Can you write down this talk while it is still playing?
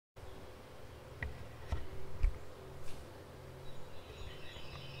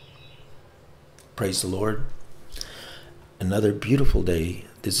Praise the Lord. Another beautiful day.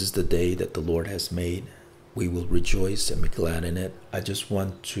 This is the day that the Lord has made. We will rejoice and be glad in it. I just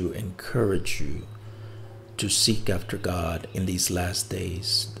want to encourage you to seek after God in these last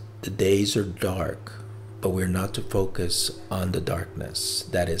days. The days are dark, but we're not to focus on the darkness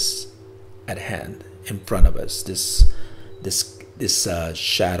that is at hand in front of us. This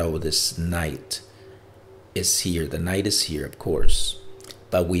shadow, this night is here. The night is here, of course,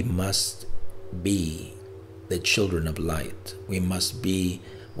 but we must be the children of light. We must be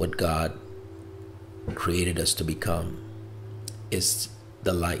what God created us to become, is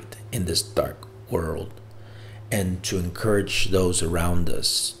the light in this dark world, and to encourage those around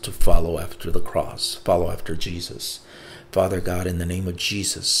us to follow after the cross, follow after Jesus. Father God, in the name of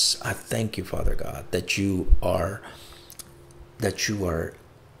Jesus, I thank you, Father God, that you are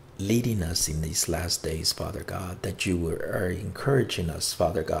leading us in these last days, Father God, that you are encouraging us,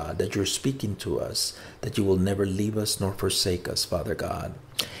 Father God, that you're speaking to us, that you will never leave us nor forsake us, Father God.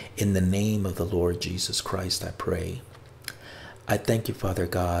 In the name of the Lord Jesus Christ, I pray. I thank you, Father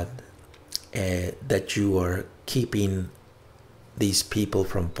God, that you are keeping these people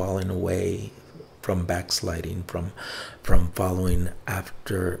from falling away, from backsliding, from following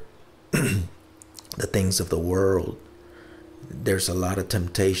after the things of the world. There's a lot of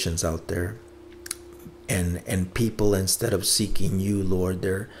temptations out there, and people, instead of seeking you, Lord,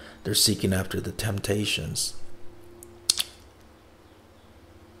 they're seeking after the temptations.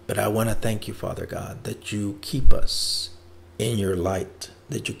 But I want to thank you, Father God, that you keep us in your light,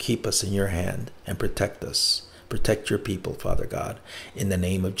 that you keep us in your hand and protect us. Protect your people, Father God, in the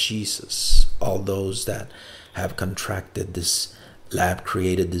name of Jesus. All those that have contracted this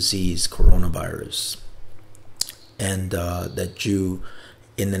lab-created disease, coronavirus, and that you,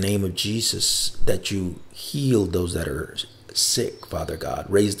 in the name of Jesus, that you heal those that are sick, Father God.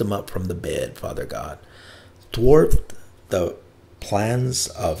 Raise them up from the bed, Father God. Thwart the plans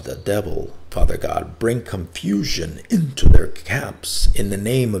of the devil, Father God. Bring confusion into their camps, in the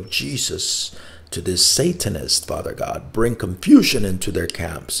name of Jesus. To this Satanist, Father God, bring confusion into their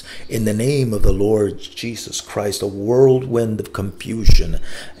camps in the name of the Lord Jesus Christ, a whirlwind of confusion,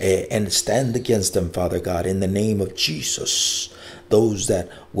 and stand against them, Father God, in the name of Jesus. Those that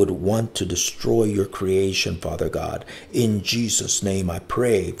would want to destroy your creation, Father God, in Jesus' name I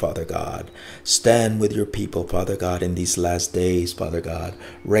pray, Father God. Stand with your people, Father God, in these last days, Father God.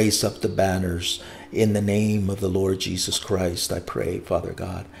 Raise up the banners in the name of the Lord Jesus Christ, I pray, Father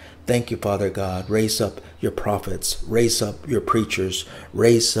God. Thank you, Father God. Raise up your prophets, raise up your preachers,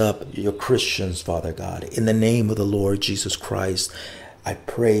 raise up your Christians, Father God. In the name of the Lord Jesus Christ, I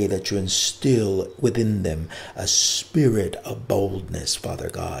pray that you instill within them a spirit of boldness, Father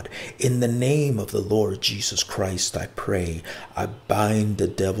God. In the name of the Lord Jesus Christ, I pray. I bind the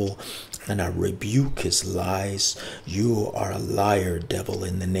devil and I rebuke his lies. You are a liar, devil,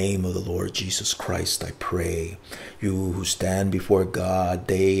 in the name of the Lord Jesus Christ, I pray. You who stand before God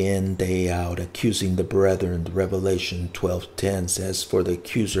day in, day out, accusing the brethren. Revelation 12:10 says, for the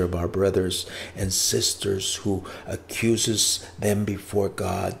accuser of our brothers and sisters who accuses them before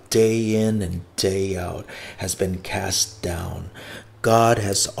God day in and day out has been cast down. God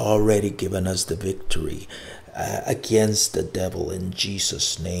has already given us the victory against the devil in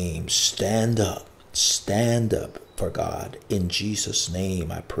Jesus' name. Stand up for God in Jesus' name,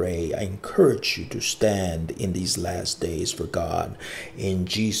 I pray. I encourage you to stand in these last days for God in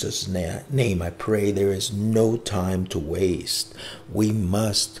Jesus' name. I pray. There is no time to waste. We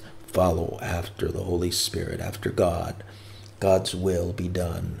must follow after the Holy Spirit, after God. God's will be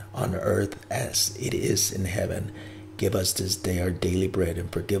done on earth as it is in heaven. Give us this day our daily bread,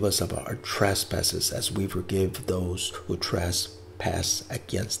 and forgive us of our trespasses as we forgive those who trespass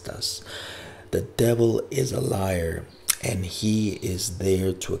against us. The devil is a liar, and he is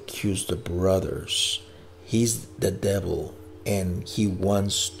there to accuse the brothers. He's the devil, and he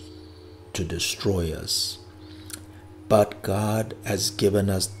wants to destroy us. But God has given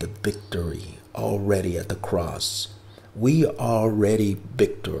us the victory already at the cross. We are already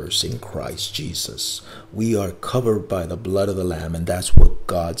victors in Christ Jesus. We are covered by the blood of the Lamb, and that's what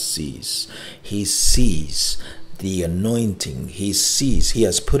God sees. He sees the anointing. He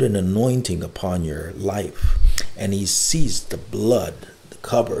has put an anointing upon your life, and he sees the blood, the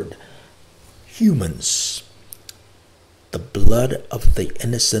covered humans, the blood of the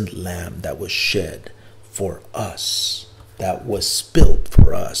innocent lamb that was shed for us, that was spilled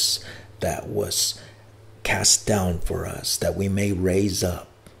for us, that was cast down for us, that we may raise up,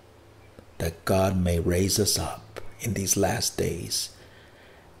 that God may raise us up in these last days.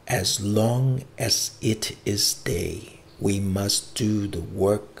 As long as it is day, we must do the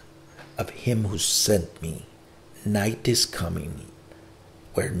work of him who sent me. Night is coming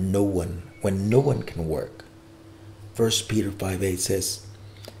when no one can work. 1 Peter 5:8 says,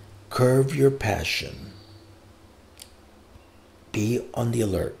 curb your passion. Be on the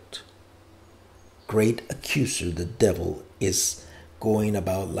alert. Great accuser, the devil, is going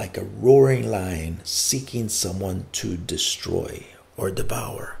about like a roaring lion, seeking someone to destroy or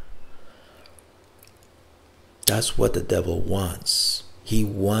devour. That's what the devil wants. He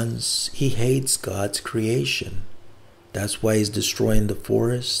hates God's creation. That's why he's destroying the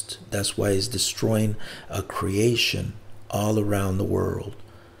forest. That's why he's destroying a creation all around the world.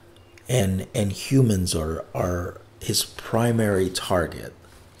 And humans are his primary target.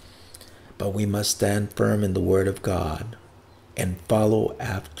 But we must stand firm in the word of God and follow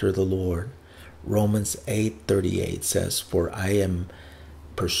after the Lord. Romans 8:38 says, for I am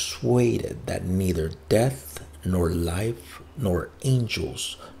persuaded that neither death nor life, nor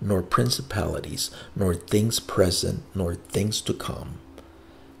angels, nor principalities, nor things present, nor things to come,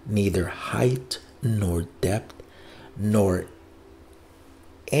 neither height nor depth, nor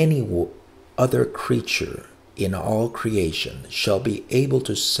any other creature in all creation shall be able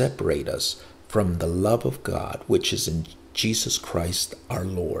to separate us from the love of God, which is in Jesus Christ our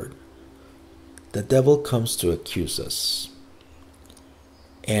Lord. The devil comes to accuse us,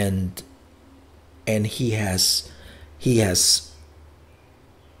 and he has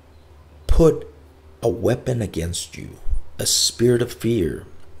put a weapon against you, a spirit of fear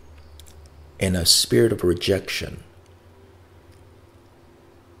and a spirit of rejection.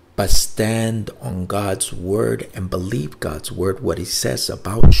 But stand on God's word and believe God's word, what he says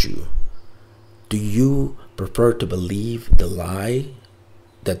about you. Do you prefer to believe the lie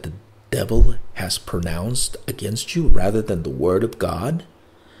that the devil has pronounced against you rather than the word of God?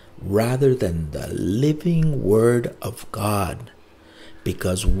 Rather than the living word of God?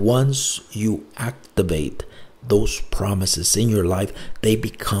 Because once you activate those promises in your life, they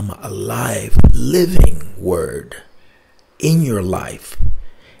become a live, living word in your life.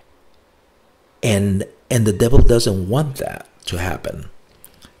 And the devil doesn't want that to happen.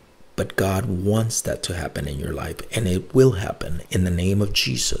 But God wants that to happen in your life, and it will happen in the name of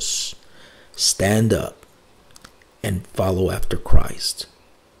Jesus. Stand up and follow after Christ.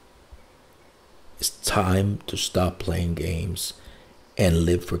 It's time to stop playing games and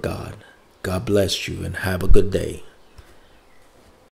live for God. God bless you and have a good day.